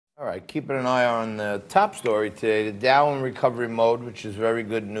All right, keeping an eye on the top story today, the Dow in recovery mode, which is very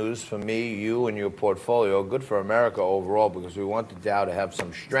good news for me, you, and your portfolio. Good for America overall because we want the Dow to have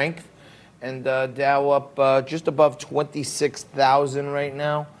some strength. And Dow up just above 26,000 right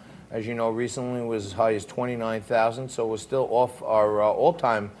now. As you know, recently it was as high as 29,000, so we're still off our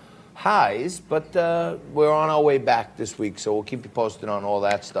all-time highs, but we're on our way back this week, so we'll keep you posted on all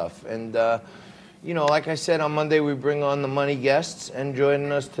that stuff. And you know, like I said, on Monday we bring on the money guests, and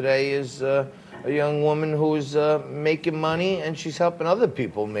joining us today is a young woman who's making money, and she's helping other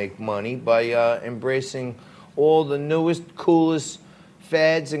people make money by embracing all the newest, coolest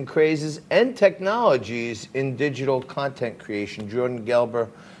fads and crazes and technologies in digital content creation. Jordan Gelber,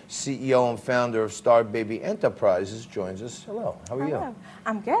 CEO and founder of Star Baby Enterprises, joins us. Hello, how are you?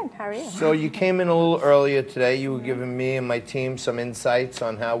 I'm good, how are you? So you came in a little earlier today. You were giving me and my team some insights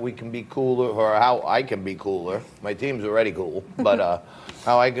on how we can be cooler, or how I can be cooler. My team's already cool, but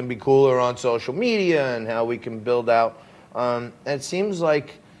how I can be cooler on social media and how we can build out. It seems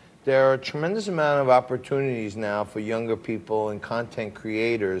like there are a tremendous amount of opportunities now for younger people and content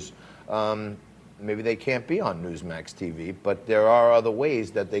creators. Maybe they can't be on Newsmax TV, but there are other ways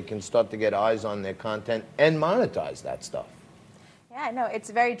that they can start to get eyes on their content and monetize that stuff. Yeah, no,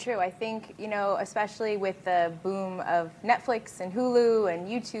 it's very true. I think, you know, especially with the boom of Netflix and Hulu and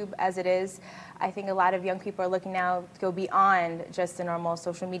YouTube as it is, I think a lot of young people are looking now to go beyond just the normal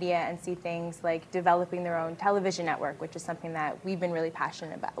social media and see things like developing their own television network, which is something that we've been really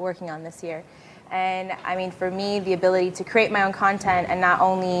passionate about working on this year. And I mean, for me, the ability to create my own content and not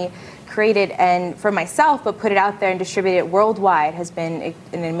only create it and for myself, but put it out there and distribute it worldwide has been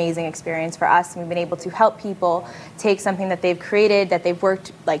an amazing experience for us. And we've been able to help people take something that they've created, that they've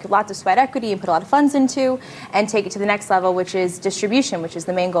worked like lots of sweat equity and put a lot of funds into, and take it to the next level, which is distribution, which is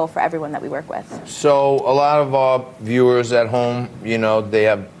the main goal for everyone that we work with. So a lot of our viewers at home, you know, they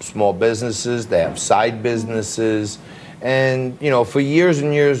have small businesses, they have side businesses. And, you know, for years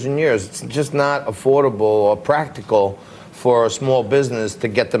and years and years, it's just not affordable or practical for a small business to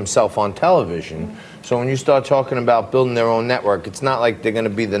get themselves on television. So when you start talking about building their own network, it's not like they're going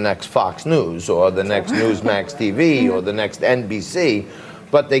to be the next Fox News or the next Newsmax TV or the next NBC,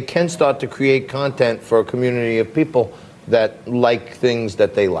 but they can start to create content for a community of people that like things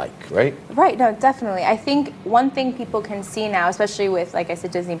that they like, right? Right, no, definitely. I think one thing people can see now, especially with, like I said,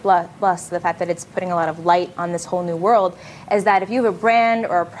 Disney Plus, the fact that it's putting a lot of light on this whole new world, is that if you have a brand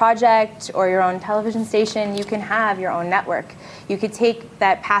or a project or your own television station, you can have your own network. You could take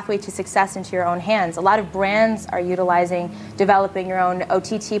that pathway to success into your own hands. A lot of brands are utilizing developing your own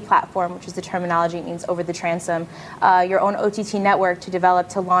OTT platform, which is the terminology, it means over the transom, your own OTT network to develop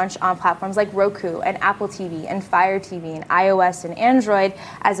to launch on platforms like Roku and Apple TV and Fire TV and iOS and Android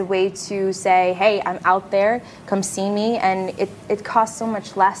as a way to say, hey, I'm out there, come see me, and it costs so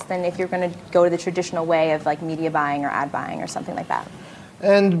much less than if you're going to go to the traditional way of like media buying or ad buying or something like that.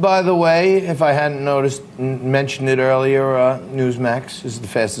 And by the way, if I hadn't mentioned it earlier, Newsmax is the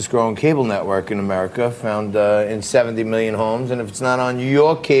fastest growing cable network in America, found in 70 million homes. And if it's not on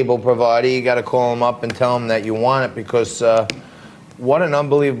your cable provider, you got to call them up and tell them that you want it, because what an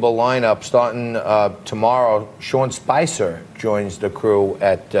unbelievable lineup. Starting tomorrow, Sean Spicer joins the crew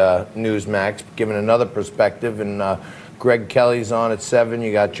at Newsmax, giving another perspective. And Greg Kelly's on at 7.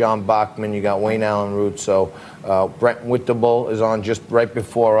 You got John Bachman, you got Wayne Allen Root. So Brent Whitable is on just right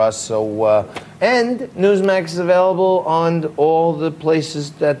before us. So and Newsmax is available on all the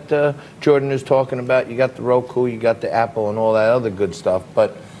places that Jordan is talking about. You got the Roku, you got the Apple, and all that other good stuff.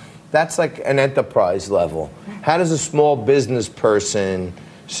 But that's like an enterprise level. How does a small business person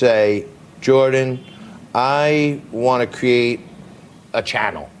say, Jordan, I want to create a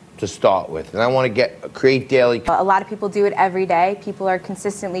channel to start with, and I want to create daily? A lot of people do it every day. People are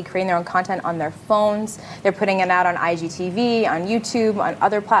consistently creating their own content on their phones. They're putting it out on IGTV, on YouTube, on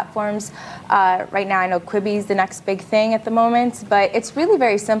other platforms. Right now I know Quibi is the next big thing at the moment, but it's really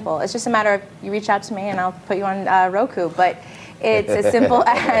very simple. It's just a matter of you reach out to me and I'll put you on Roku. But it's as simple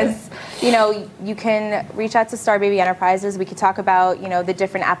as, you know, you can reach out to Star Baby Enterprises. We could talk about, you know, the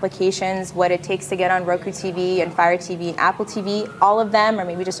different applications, what it takes to get on Roku TV and Fire TV and Apple TV, all of them, or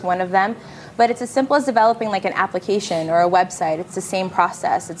maybe just one of them. But it's as simple as developing like an application or a website. It's the same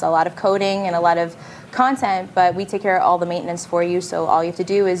process. It's a lot of coding and a lot of content, but we take care of all the maintenance for you. So all you have to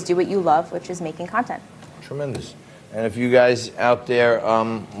do is do what you love, which is making content. Tremendous. And if you guys out there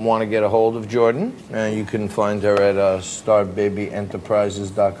want to get a hold of Jordan, you can find her at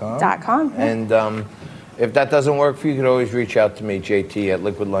starbabyenterprises.com. .com, yeah. And If that doesn't work for you, you can always reach out to me, JT, at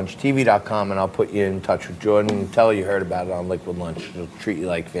liquidlunchtv.com, and I'll put you in touch with Jordan and tell her you heard about it on Liquid Lunch. It'll treat you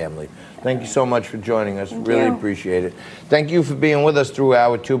like family. Thank you so much for joining us. Really appreciate it. Thank you for being with us through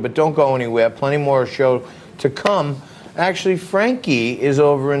hour 2, but don't go anywhere. Plenty more show to come. Actually, Frankie is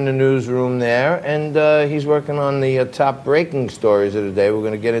over in the newsroom there, and he's working on the top breaking stories of the day. We're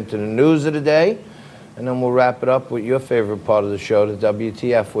going to get into the news of the day, and then we'll wrap it up with your favorite part of the show, the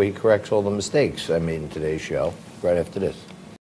WTF, where he corrects all the mistakes I made in today's show, right after this.